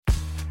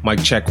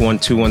Mic check 1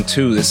 2 1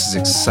 2. This is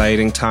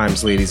exciting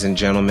times, ladies and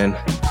gentlemen.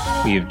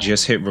 We have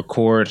just hit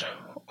record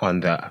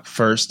on the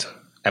first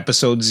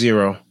episode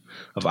 0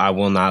 of I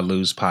Will Not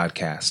Lose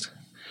podcast.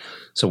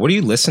 So what are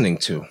you listening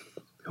to?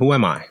 Who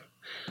am I?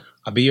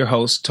 I'll be your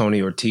host,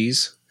 Tony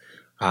Ortiz.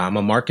 I'm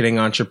a marketing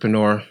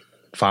entrepreneur,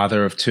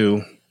 father of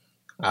 2,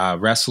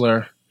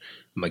 wrestler.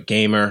 I'm a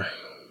gamer.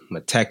 I'm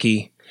a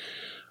techie.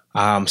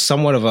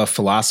 Somewhat of a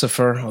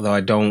philosopher, although I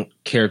don't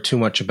care too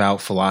much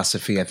about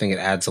philosophy. I think it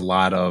adds a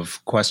lot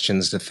of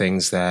questions to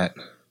things that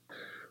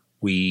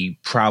we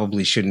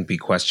probably shouldn't be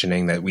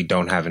questioning, that we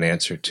don't have an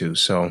answer to.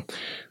 So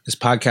this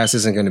podcast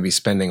isn't going to be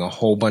spending a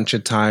whole bunch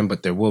of time,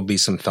 but there will be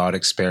some thought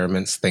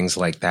experiments, things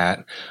like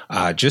that.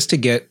 Just to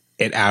get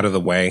it out of the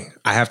way,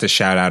 I have to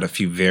shout out a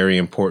few very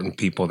important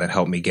people that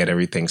helped me get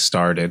everything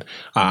started.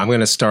 I'm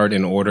going to start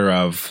in order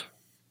of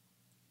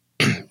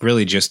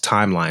really just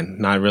timeline,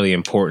 not really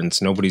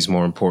importance. Nobody's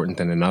more important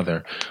than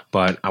another.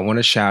 But I want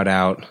to shout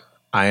out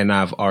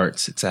Aianav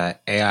Arts. It's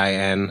at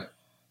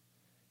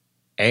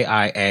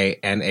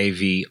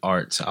AIANAV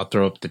Arts. I'll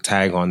throw up the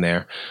tag on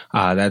there.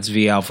 That's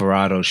V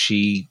Alvarado.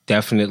 She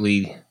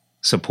definitely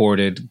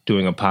supported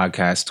doing a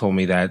podcast, told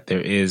me that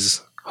there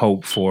is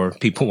hope for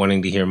people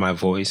wanting to hear my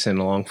voice and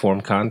long form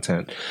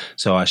content.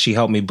 So she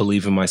helped me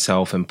believe in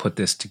myself and put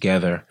this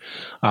together.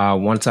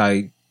 Once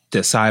I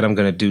decide I'm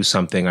going to do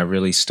something, I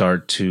really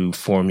start to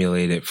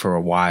formulate it for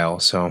a while.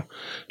 So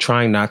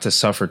trying not to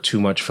suffer too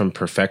much from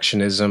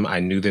perfectionism. I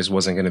knew this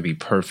wasn't going to be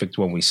perfect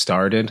when we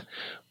started,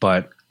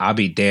 but I'll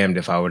be damned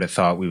if I would have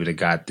thought we would have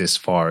got this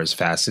far as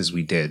fast as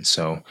we did.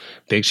 So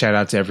big shout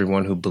out to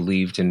everyone who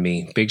believed in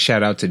me. Big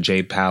shout out to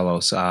Jay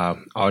Palos,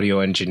 audio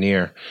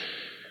engineer.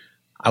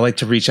 I like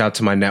to reach out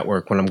to my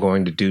network when I'm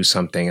going to do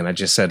something. And I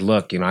just said,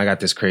 look, I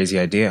got this crazy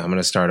idea. I'm going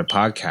to start a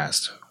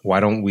podcast. Why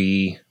don't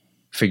we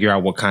figure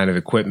out what kind of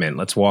equipment?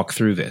 Let's walk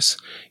through this.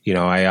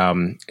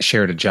 I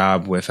shared a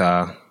job with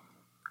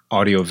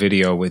audio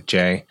video with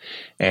Jay,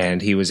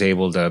 and he was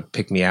able to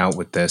pick me out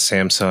with the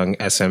Samsung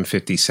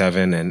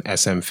SM57 and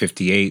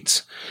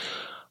SM58s.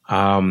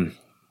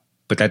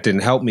 But that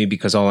didn't help me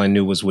because all I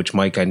knew was which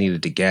mic I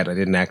needed to get. I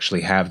didn't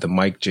actually have the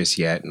mic just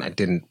yet, and I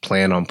didn't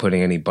plan on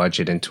putting any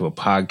budget into a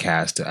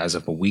podcast as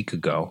of a week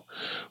ago.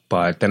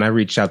 But then I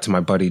reached out to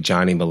my buddy,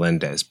 Johnny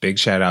Melendez. Big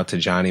shout out to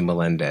Johnny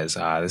Melendez.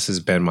 This has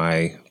been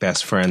my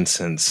best friend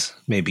since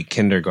maybe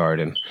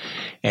kindergarten.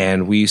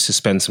 And we used to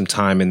spend some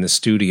time in the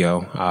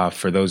studio.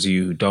 For those of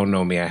you who don't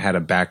know me, I had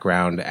a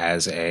background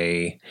as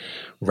a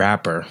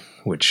rapper,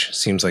 which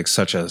seems like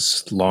such a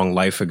long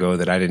life ago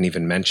that I didn't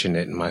even mention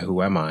it in my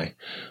Who Am I?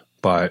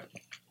 But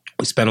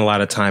we spent a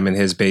lot of time in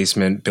his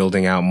basement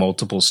building out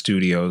multiple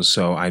studios.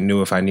 So I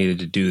knew if I needed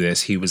to do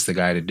this, he was the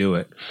guy to do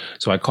it.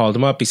 So I called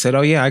him up. He said,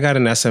 oh, yeah, I got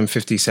an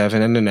SM57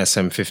 and an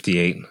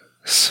SM58.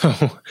 So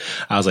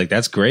I was like,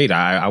 that's great.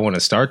 I want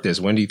to start this.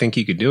 When do you think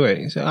you could do it?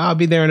 He said, I'll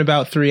be there in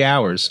about 3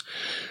 hours.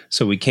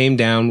 So we came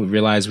down. We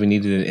realized we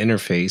needed an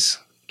interface.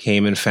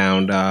 Came and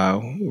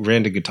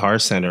ran to Guitar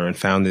Center and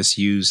found this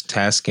used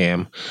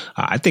Tascam.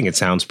 I think it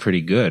sounds pretty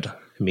good. I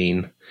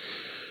mean,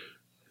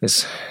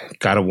 it's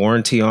got a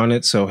warranty on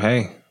it, so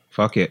hey,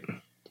 fuck it.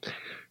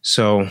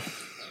 So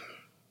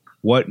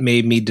what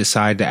made me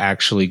decide to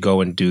actually go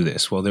and do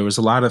this? Well, there was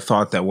a lot of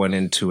thought that went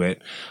into it.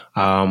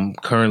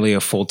 Currently a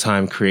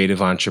full-time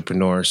creative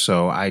entrepreneur,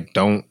 so I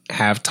don't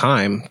have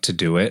time to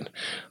do it.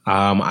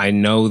 I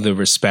know the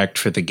respect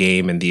for the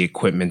game and the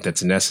equipment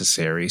that's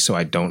necessary, so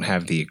I don't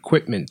have the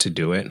equipment to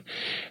do it.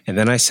 And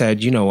then I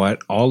said, you know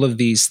what? All of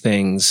these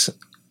things,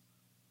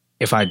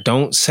 if I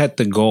don't set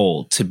the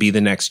goal to be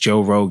the next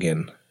Joe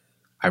Rogan,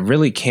 I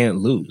really can't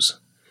lose.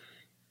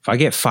 If I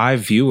get 5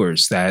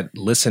 viewers that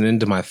listen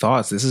into my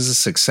thoughts, this is a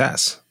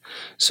success.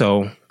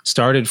 So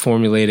started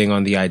formulating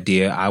on the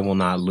idea, I will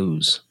not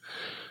lose.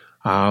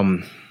 So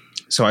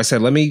I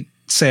said, let me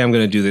say I'm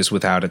going to do this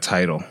without a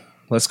title.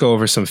 Let's go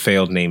over some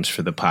failed names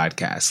for the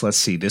podcast. Let's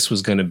see. This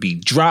was going to be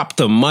Drop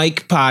the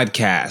Mic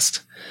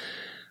Podcast.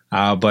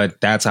 But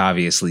that's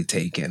obviously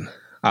taken.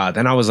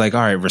 Then I was like,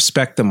 all right,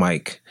 Respect the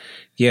Mic.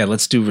 Yeah,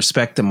 let's do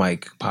Respect the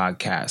Mic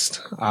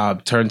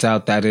podcast. Turns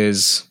out that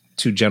is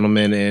 2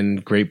 gentlemen in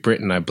Great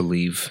Britain, I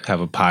believe,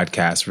 have a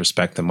podcast,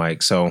 Respect the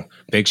Mic. So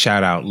big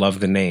shout out. Love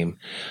the name.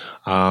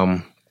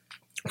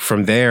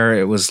 From there,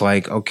 it was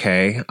like,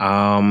 okay,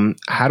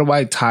 how do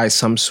I tie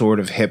some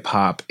sort of hip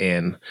hop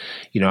in?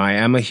 I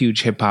am a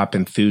huge hip hop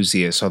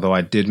enthusiast, although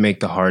I did make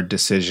the hard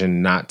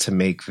decision not to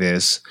make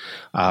this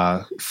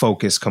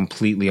focus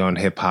completely on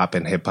hip hop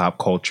and hip hop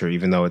culture,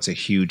 even though it's a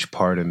huge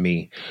part of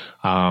me.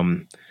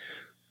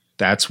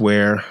 That's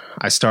where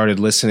I started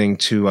listening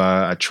to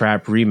a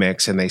trap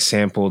remix, and they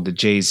sampled the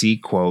Jay-Z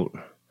quote,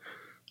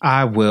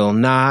 I will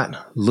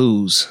not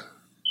lose.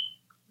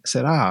 I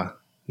said,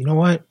 you know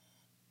what?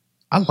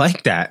 I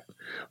like that.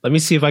 Let me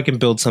see if I can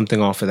build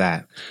something off of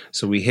that.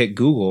 So we hit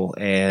Google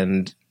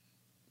and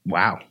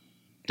wow,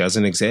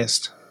 doesn't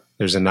exist.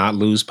 There's a Not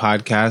Lose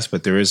podcast,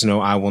 but there is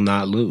no I Will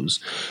Not Lose.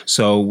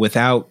 So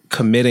without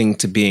committing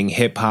to being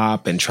hip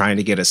hop and trying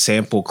to get a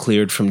sample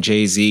cleared from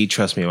Jay-Z,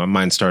 trust me, my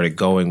mind started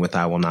going with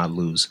I Will Not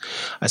Lose.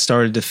 I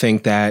started to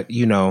think that,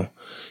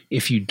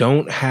 if you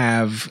don't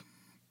have,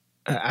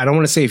 I don't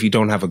want to say if you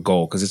don't have a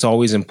goal, because it's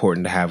always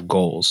important to have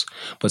goals,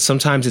 but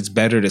sometimes it's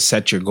better to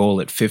set your goal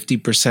at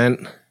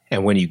 50%.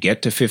 And when you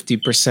get to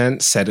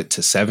 50%, set it to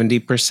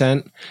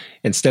 70%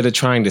 instead of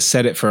trying to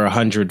set it for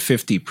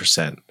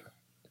 150%.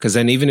 Because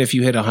then even if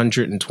you hit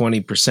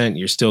 120%,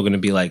 you're still going to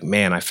be like,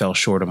 man, I fell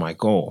short of my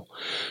goal.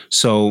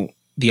 So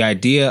the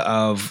idea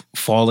of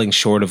falling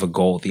short of a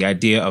goal, the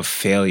idea of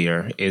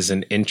failure is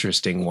an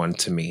interesting one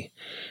to me,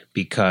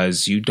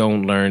 because you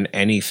don't learn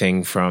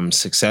anything from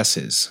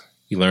successes.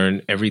 You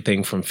learn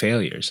everything from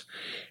failures.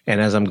 And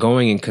as I'm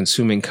going and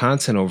consuming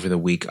content over the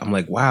week, I'm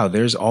like, wow,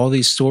 there's all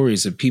these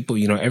stories of people,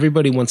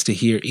 everybody wants to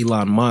hear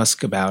Elon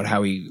Musk about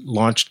how he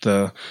launched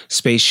the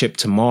spaceship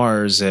to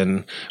Mars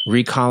and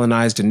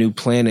recolonized a new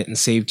planet and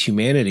saved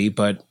humanity.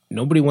 But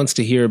nobody wants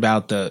to hear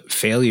about the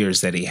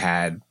failures that he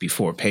had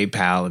before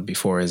PayPal and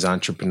before his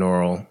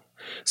entrepreneurial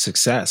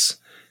success.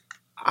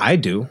 I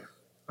do.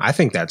 I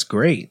think that's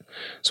great.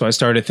 So I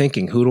started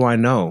thinking, who do I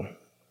know?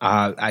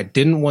 I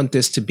didn't want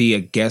this to be a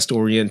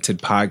guest-oriented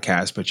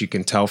podcast, but you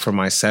can tell from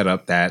my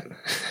setup that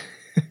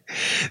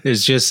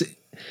there's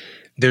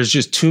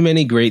just too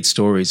many great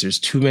stories. There's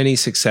too many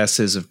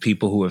successes of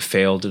people who have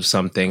failed of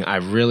something. I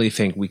really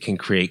think we can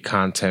create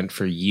content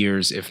for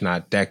years, if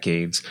not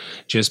decades,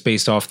 just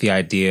based off the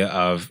idea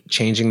of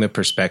changing the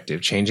perspective,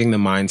 changing the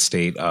mind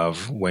state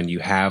of when you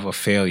have a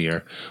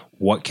failure,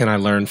 what can I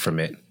learn from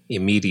it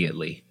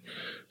immediately?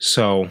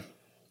 So,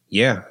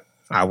 yeah.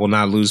 I Will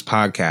Not Lose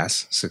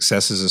podcast.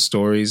 Successes of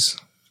stories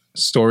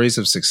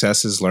of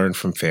successes learned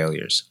from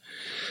failures.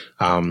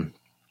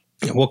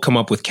 We'll come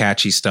up with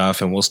catchy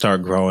stuff and we'll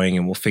start growing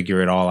and we'll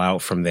figure it all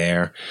out from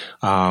there.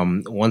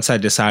 Once I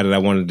decided I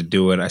wanted to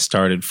do it, I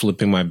started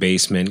flipping my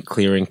basement,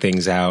 clearing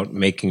things out,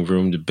 making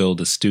room to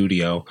build a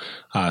studio,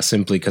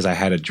 simply because I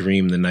had a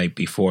dream the night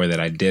before that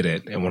I did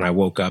it. And when I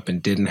woke up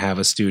and didn't have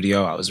a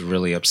studio, I was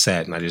really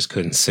upset and I just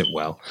couldn't sit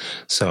well.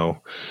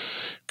 So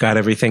got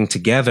everything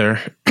together,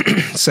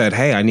 said,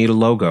 hey, I need a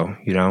logo.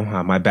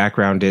 My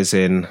background is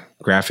in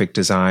graphic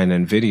design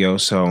and video.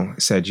 So I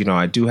said,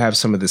 I do have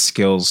some of the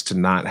skills to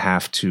not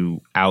have to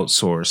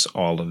outsource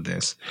all of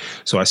this.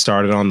 So I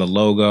started on the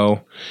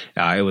logo.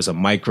 It was a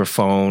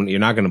microphone. You're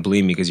not going to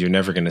believe me because you're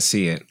never going to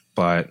see it,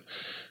 but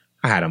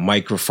I had a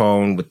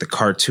microphone with the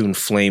cartoon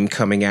flame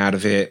coming out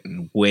of it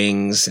and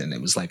wings, and it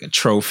was like a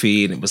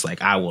trophy, and it was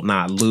like, I will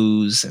not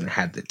lose, and it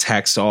had the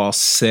text all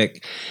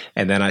sick.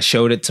 And then I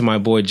showed it to my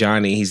boy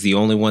Johnny. He's the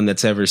only one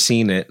that's ever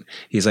seen it.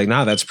 He's like,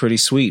 nah, that's pretty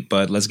sweet,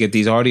 but let's get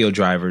these audio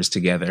drivers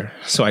together.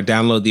 So I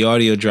download the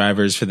audio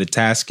drivers for the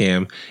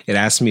Tascam. It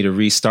asked me to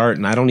restart,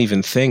 and I don't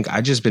even think,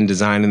 I just been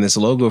designing this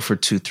logo for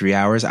 2-3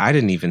 hours. I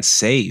didn't even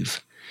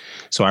save.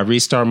 So I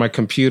restart my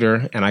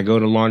computer, and I go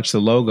to launch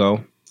the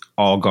logo,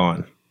 all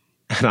gone.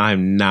 And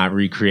I'm not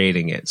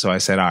recreating it. So I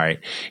said, all right,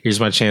 here's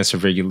my chance to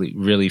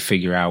really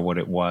figure out what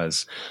it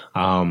was.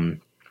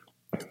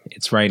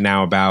 It's right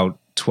now about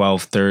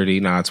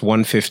 12:30. Now it's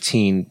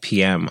 1:15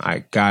 p.m.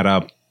 I got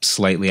up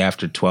slightly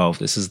after 12.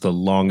 This is the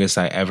longest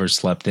I ever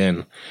slept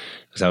in,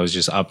 because I was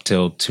just up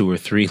till 2 or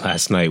 3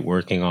 last night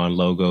working on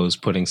logos,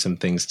 putting some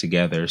things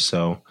together.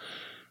 So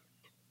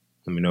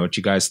let me know what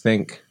you guys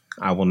think.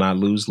 I Will Not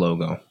Lose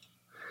logo.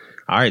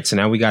 All right, so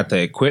now we got the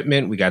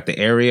equipment, we got the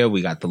area,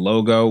 we got the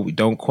logo. We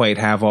don't quite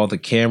have all the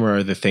camera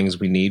or the things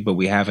we need, but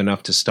we have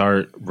enough to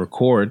start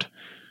record.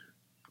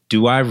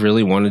 Do I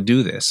really want to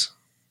do this?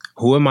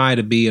 Who am I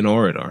to be an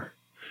orator?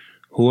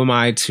 Who am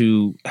I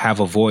to have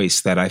a voice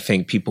that I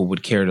think people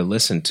would care to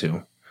listen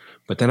to?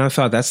 But then I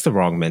thought, that's the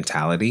wrong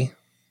mentality.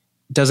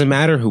 It doesn't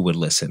matter who would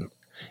listen.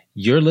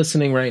 You're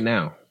listening right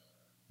now.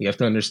 You have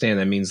to understand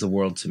that means the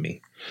world to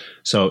me.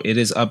 So it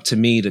is up to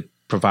me to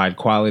provide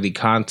quality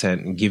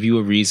content and give you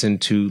a reason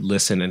to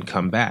listen and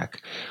come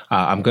back.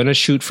 I'm going to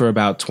shoot for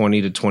about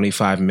 20 to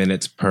 25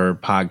 minutes per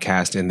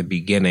podcast in the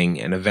beginning,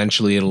 and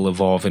eventually it'll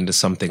evolve into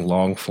something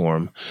long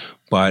form.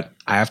 But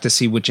I have to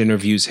see which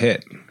interviews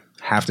hit.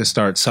 Have to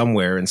start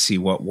somewhere and see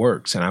what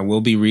works. And I will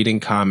be reading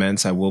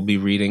comments. I will be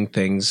reading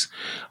things.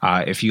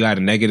 If you got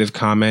a negative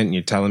comment and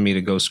you're telling me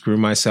to go screw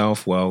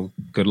myself, well,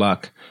 good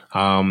luck.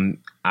 I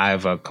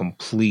have a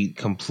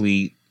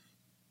complete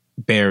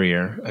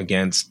barrier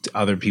against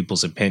other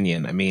people's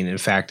opinion. I mean, in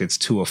fact, it's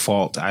to a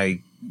fault. I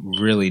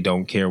really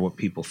don't care what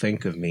people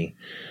think of me,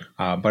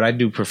 but I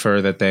do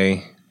prefer that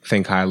they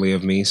think highly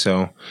of me.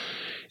 So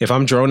if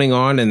I'm droning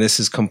on and this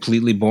is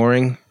completely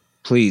boring,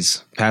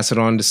 please pass it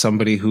on to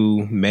somebody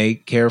who may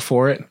care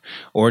for it,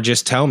 or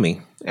just tell me,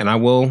 and I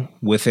will,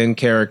 within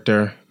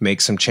character,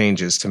 make some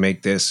changes to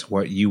make this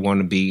what you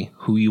want to be,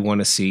 who you want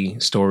to see,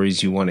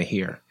 stories you want to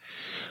hear.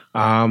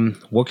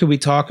 What can we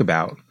talk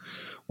about?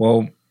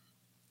 Well,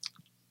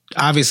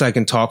 obviously, I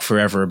can talk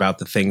forever about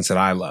the things that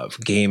I love: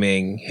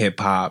 gaming, hip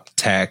hop,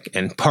 tech.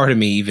 And part of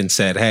me even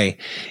said, hey,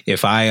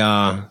 if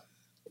I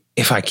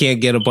if I can't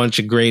get a bunch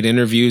of great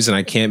interviews and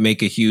I can't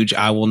make a huge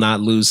I Will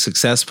Not Lose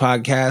success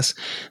podcast,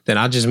 then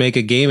I'll just make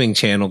a gaming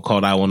channel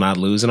called I Will Not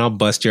Lose and I'll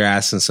bust your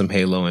ass in some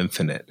Halo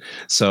Infinite.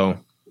 So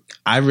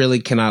I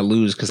really cannot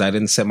lose because I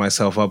didn't set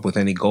myself up with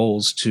any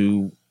goals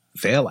to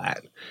fail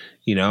at.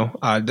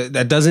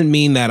 That doesn't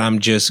mean that I'm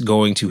just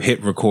going to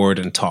hit record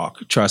and talk.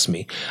 Trust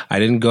me. I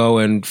didn't go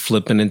and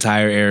flip an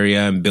entire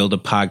area and build a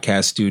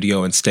podcast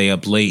studio and stay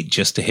up late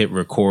just to hit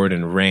record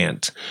and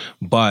rant.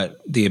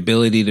 But the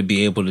ability to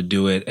be able to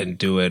do it and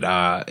do it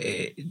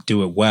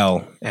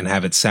well and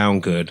have it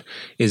sound good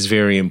is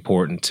very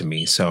important to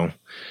me. So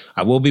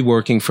I will be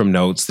working from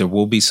notes. There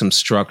will be some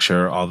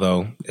structure,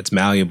 although it's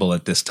malleable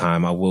at this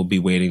time. I will be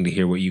waiting to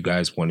hear what you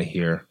guys want to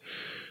hear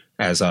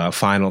as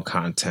final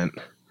content.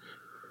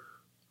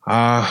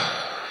 Other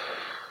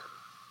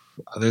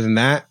than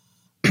that,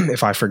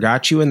 if I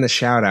forgot you in the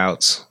shout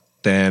outs,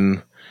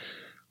 then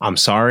I'm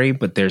sorry,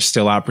 but there's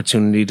still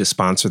opportunity to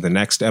sponsor the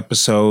next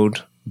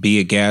episode, be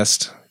a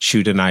guest,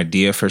 shoot an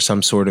idea for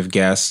some sort of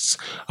guests.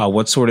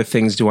 What sort of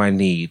things do I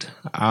need?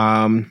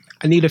 I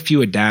need a few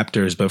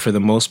adapters, but for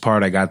the most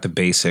part, I got the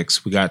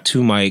basics. We got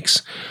 2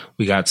 mics.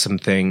 We got some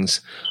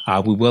things.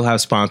 We will have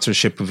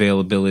sponsorship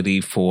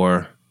availability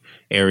for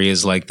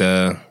areas like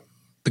the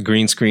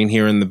green screen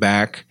here in the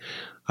back.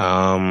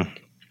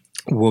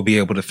 We'll be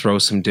able to throw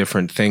some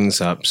different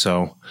things up.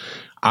 So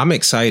I'm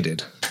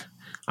excited.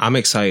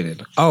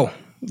 Oh,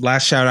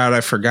 last shout out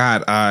I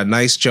forgot.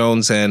 Nice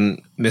Jones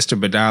and Mr.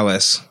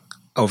 Badalis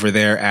over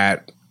there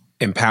at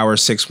Empower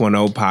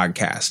 610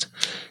 podcast.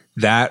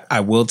 That,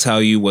 I will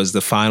tell you, was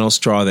the final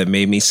straw that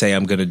made me say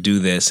I'm going to do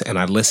this. And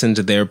I listened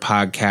to their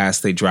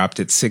podcast. They dropped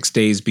it 6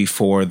 days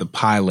before the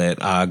pilot.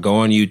 Go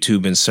on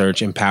YouTube and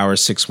search Empower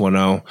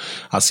 610.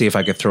 I'll see if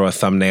I could throw a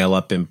thumbnail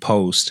up in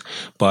post.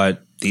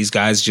 But these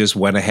guys just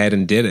went ahead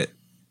and did it.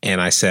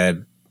 And I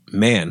said,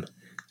 man,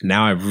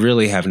 now I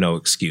really have no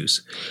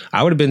excuse.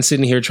 I would have been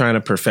sitting here trying to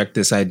perfect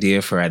this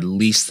idea for at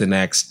least the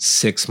next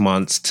 6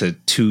 months to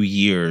 2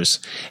 years.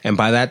 And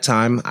by that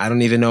time, I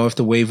don't even know if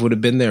the wave would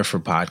have been there for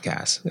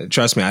podcasts.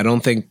 Trust me, I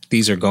don't think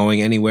these are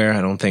going anywhere.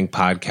 I don't think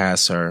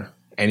podcasts are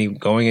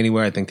going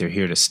anywhere. I think they're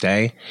here to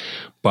stay.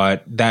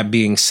 But that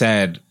being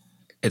said,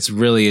 it's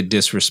really a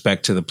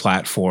disrespect to the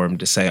platform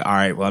to say, all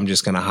right, well, I'm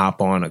just going to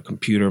hop on a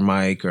computer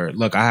mic. Or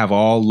look, I have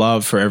all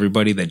love for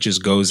everybody that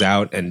just goes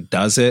out and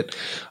does it.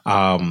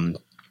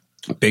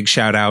 Big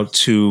shout out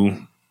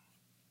to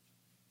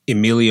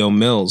Emilio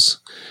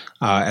Mills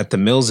at the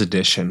Mills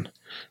Edition.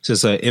 This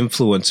is an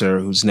influencer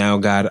who's now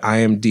got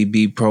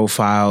IMDb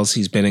profiles.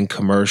 He's been in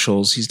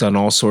commercials. He's done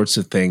all sorts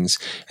of things.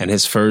 And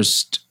his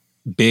first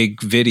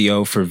big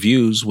video for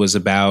views was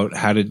about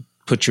how to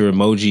put your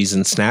emojis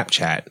in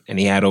Snapchat. And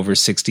he had over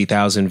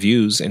 60,000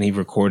 views, and he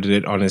recorded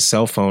it on his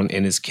cell phone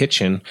in his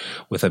kitchen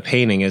with a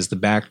painting as the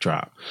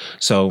backdrop.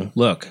 So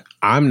look,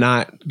 I'm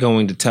not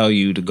going to tell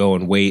you to go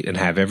and wait and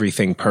have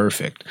everything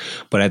perfect.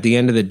 But at the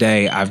end of the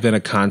day, I've been a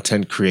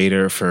content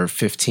creator for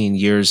 15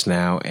 years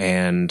now,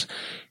 and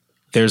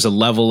there's a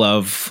level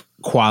of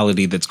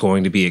quality that's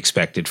going to be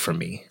expected from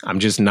me. I'm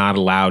just not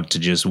allowed to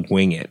just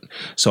wing it.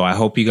 So I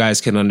hope you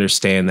guys can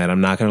understand that I'm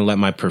not going to let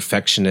my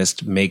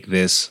perfectionist make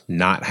this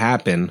not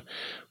happen.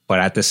 But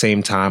at the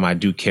same time, I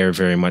do care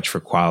very much for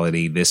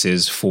quality. This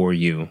is for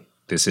you.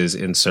 This is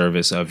in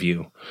service of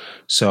you.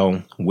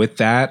 So with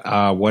that,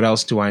 what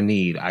else do I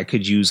need? I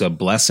could use a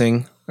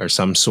blessing or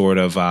some sort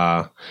of,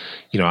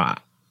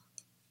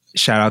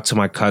 shout out to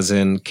my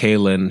cousin,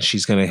 Kaylin.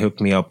 She's going to hook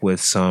me up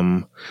with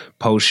some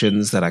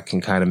potions that I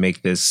can kind of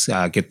make this,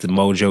 get the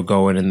mojo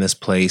going in this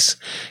place,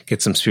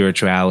 get some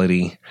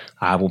spirituality.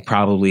 I will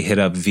probably hit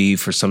up V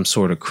for some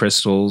sort of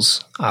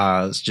crystals.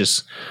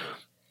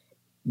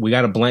 We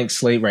got a blank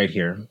slate right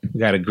here. We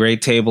got a gray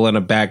table and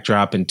a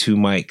backdrop and 2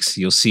 mics.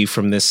 You'll see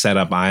from this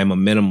setup, I am a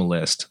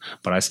minimalist,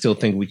 but I still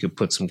think we could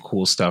put some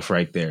cool stuff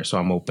right there. So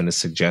I'm open to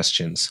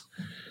suggestions.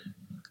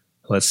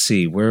 Let's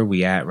see, where are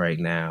we at right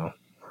now?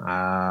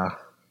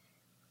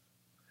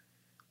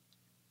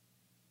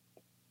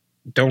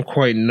 Don't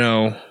quite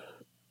know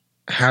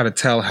how to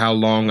tell how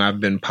long I've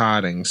been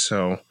potting,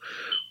 so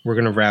we're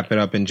going to wrap it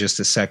up in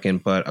just a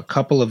second. But a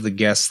couple of the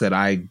guests that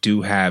I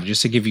do have,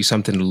 just to give you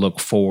something to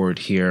look forward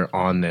here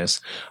on this,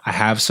 I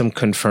have some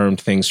confirmed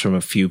things from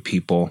a few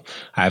people.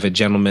 I have a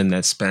gentleman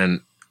that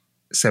spent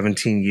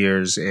 17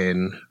 years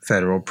in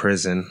federal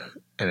prison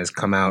and has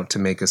come out to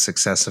make a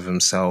success of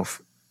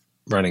himself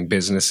running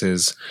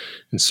businesses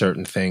and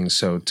certain things.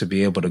 So to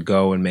be able to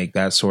go and make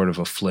that sort of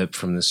a flip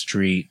from the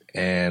street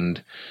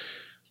and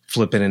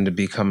flip it into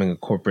becoming a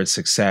corporate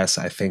success,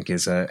 I think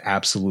is an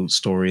absolute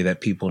story that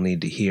people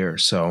need to hear.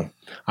 So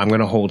I'm going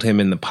to hold him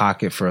in the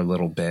pocket for a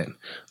little bit.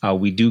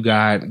 We do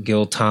got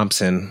Gil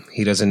Thompson.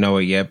 He doesn't know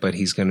it yet, but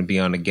he's going to be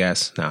on a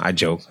guest. Now, I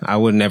joke. I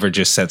would never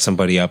just set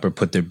somebody up or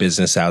put their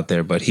business out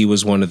there, but he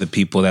was one of the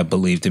people that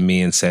believed in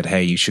me and said,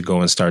 hey, you should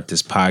go and start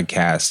this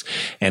podcast.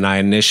 And I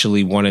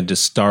initially wanted to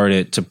start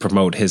it to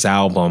promote his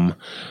album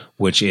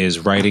which is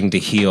Writing to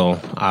Heal.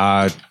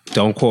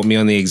 Don't quote me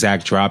on the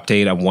exact drop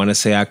date. I want to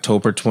say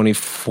October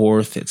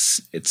 24th.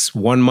 It's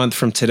 1 month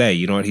from today.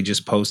 You know what? He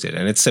just posted.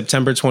 And it's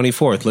September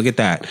 24th. Look at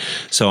that.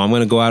 So I'm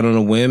going to go out on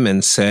a whim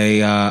and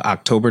say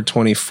October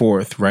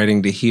 24th,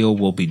 Writing to Heal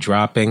will be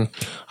dropping.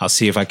 I'll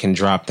see if I can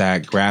drop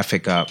that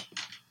graphic up.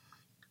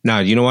 Now,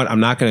 you know what?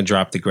 I'm not going to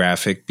drop the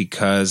graphic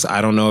because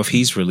I don't know if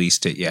he's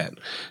released it yet.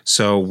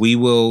 So we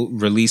will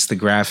release the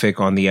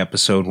graphic on the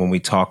episode when we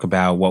talk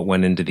about what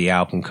went into the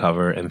album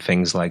cover and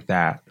things like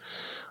that.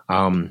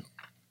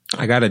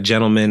 I got a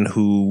gentleman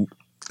who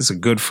is a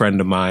good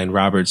friend of mine,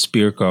 Robert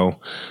Spirko.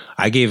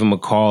 I gave him a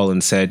call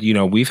and said, you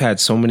know, we've had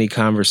so many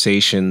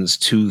conversations,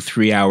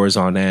 2-3 hours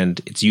on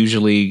end. It's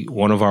usually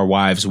one of our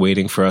wives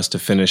waiting for us to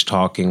finish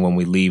talking when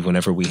we leave,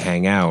 whenever we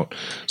hang out.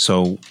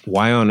 So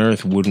why on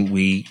earth wouldn't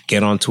we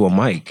get onto a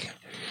mic?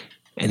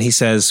 And he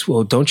says,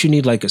 well, don't you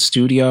need like a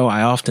studio?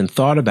 I often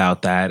thought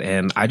about that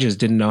and I just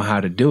didn't know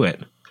how to do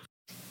it.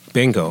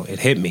 Bingo, it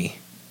hit me.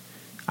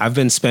 I've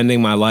been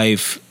spending my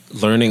life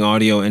learning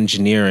audio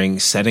engineering,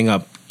 setting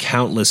up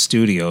countless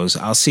studios.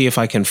 I'll see if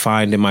I can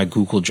find in my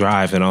Google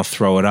Drive and I'll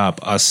throw it up.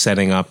 Us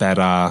setting up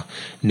at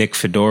Nick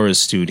Fedora's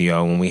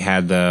studio when we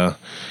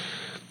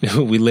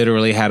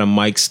literally had a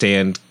mic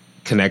stand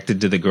connected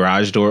to the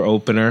garage door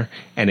opener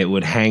and it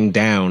would hang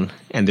down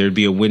and there'd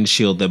be a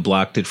windshield that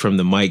blocked it from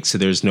the mic so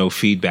there's no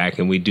feedback,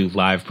 and we'd do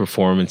live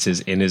performances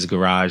in his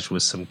garage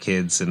with some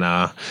kids and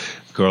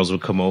girls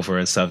would come over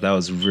and stuff. That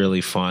was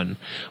really fun.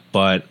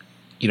 But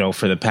you know,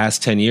 for the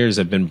past 10 years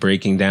I've been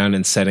breaking down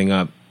and setting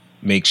up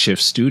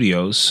makeshift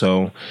studios.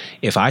 So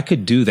if I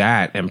could do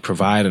that and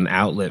provide an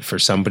outlet for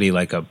somebody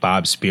like a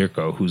Bob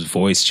Spirko, whose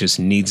voice just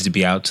needs to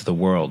be out to the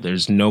world,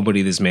 there's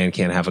nobody this man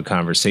can't have a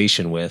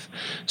conversation with.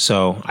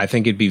 So I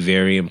think it'd be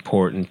very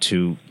important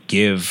to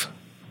give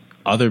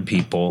other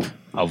people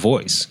a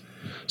voice.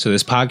 So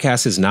this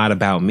podcast is not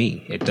about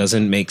me. It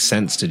doesn't make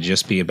sense to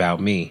just be about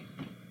me.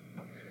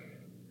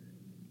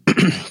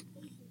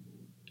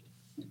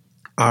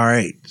 All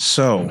right.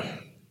 So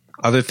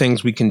other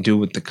things we can do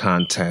with the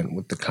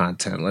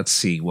content. Let's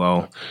see.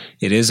 Well,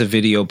 it is a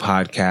video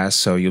podcast,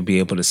 so you'll be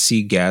able to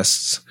see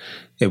guests.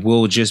 It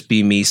will just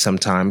be me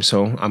sometimes,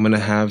 so I'm going to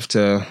have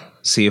to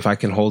see if I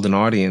can hold an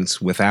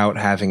audience without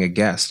having a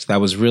guest.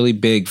 That was really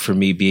big for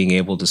me being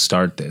able to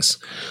start this.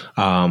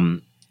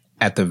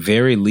 At the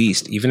very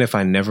least, even if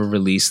I never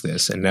release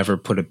this and never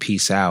put a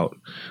piece out,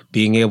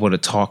 being able to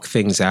talk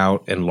things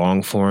out in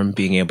long form,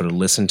 being able to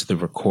listen to the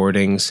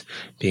recordings,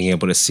 being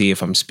able to see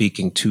if I'm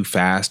speaking too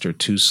fast or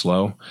too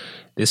slow,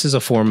 this is a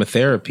form of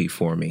therapy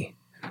for me.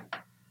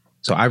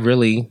 So I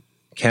really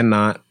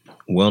cannot,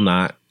 will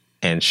not,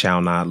 and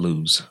shall not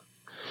lose.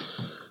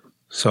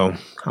 So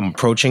I'm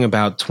approaching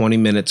about 20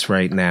 minutes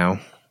right now.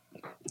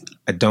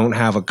 I don't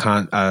have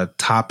a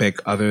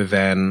topic other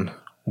than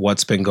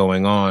what's been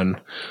going on,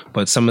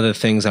 but some of the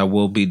things I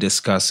will be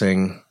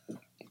discussing,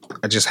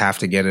 I just have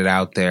to get it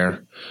out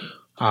there.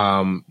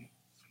 Not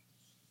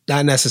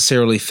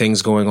necessarily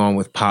things going on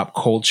with pop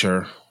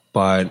culture,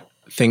 but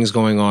things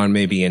going on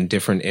maybe in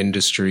different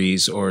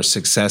industries or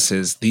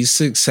successes. These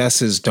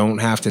successes don't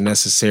have to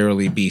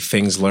necessarily be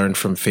things learned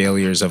from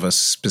failures of a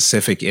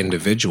specific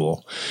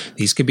individual.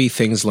 These could be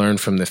things learned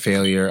from the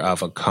failure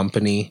of a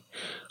company,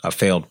 a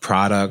failed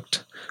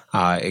product.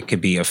 It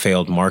could be a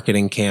failed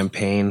marketing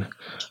campaign.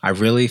 I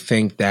really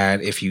think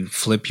that if you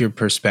flip your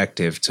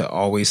perspective to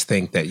always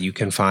think that you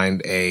can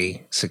find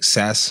a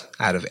success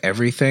out of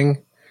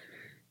everything,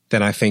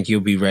 then I think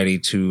you'll be ready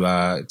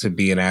to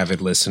be an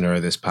avid listener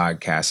of this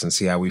podcast and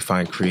see how we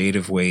find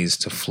creative ways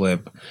to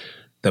flip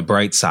the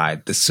bright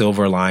side, the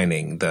silver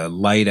lining, the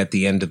light at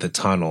the end of the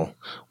tunnel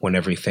when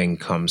everything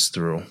comes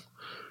through.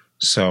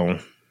 So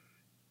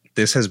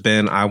this has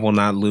been I Will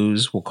Not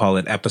Lose. We'll call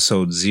it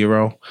episode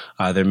 0.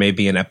 There may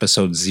be an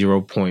episode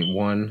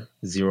 0.1,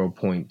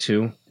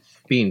 0.2.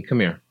 Bean, come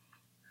here.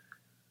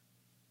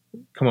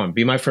 Come on,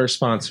 be my first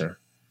sponsor.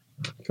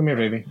 Come here,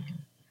 baby.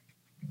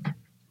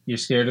 You're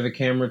scared of the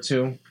camera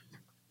too?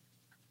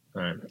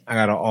 All right. I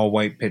got an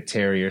all-white pit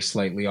terrier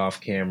slightly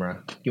off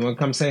camera. You want to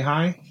come say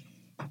hi?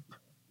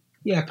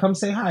 Yeah, come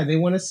say hi. They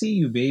want to see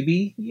you,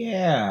 baby.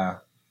 Yeah.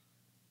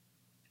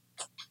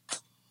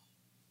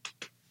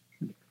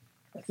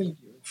 I think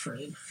you're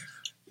afraid.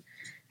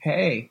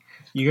 Hey,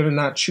 you gonna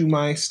not chew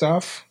my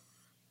stuff?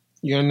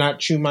 You gonna not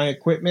chew my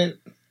equipment?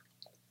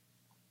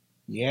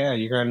 Yeah,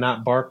 you're gonna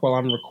not bark while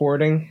I'm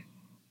recording?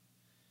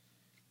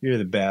 You're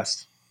the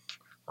best.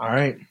 All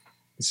right.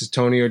 This is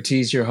Tony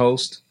Ortiz, your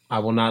host. I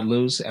Will Not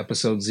Lose,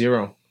 episode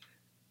 0.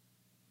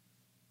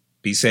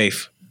 Be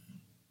safe.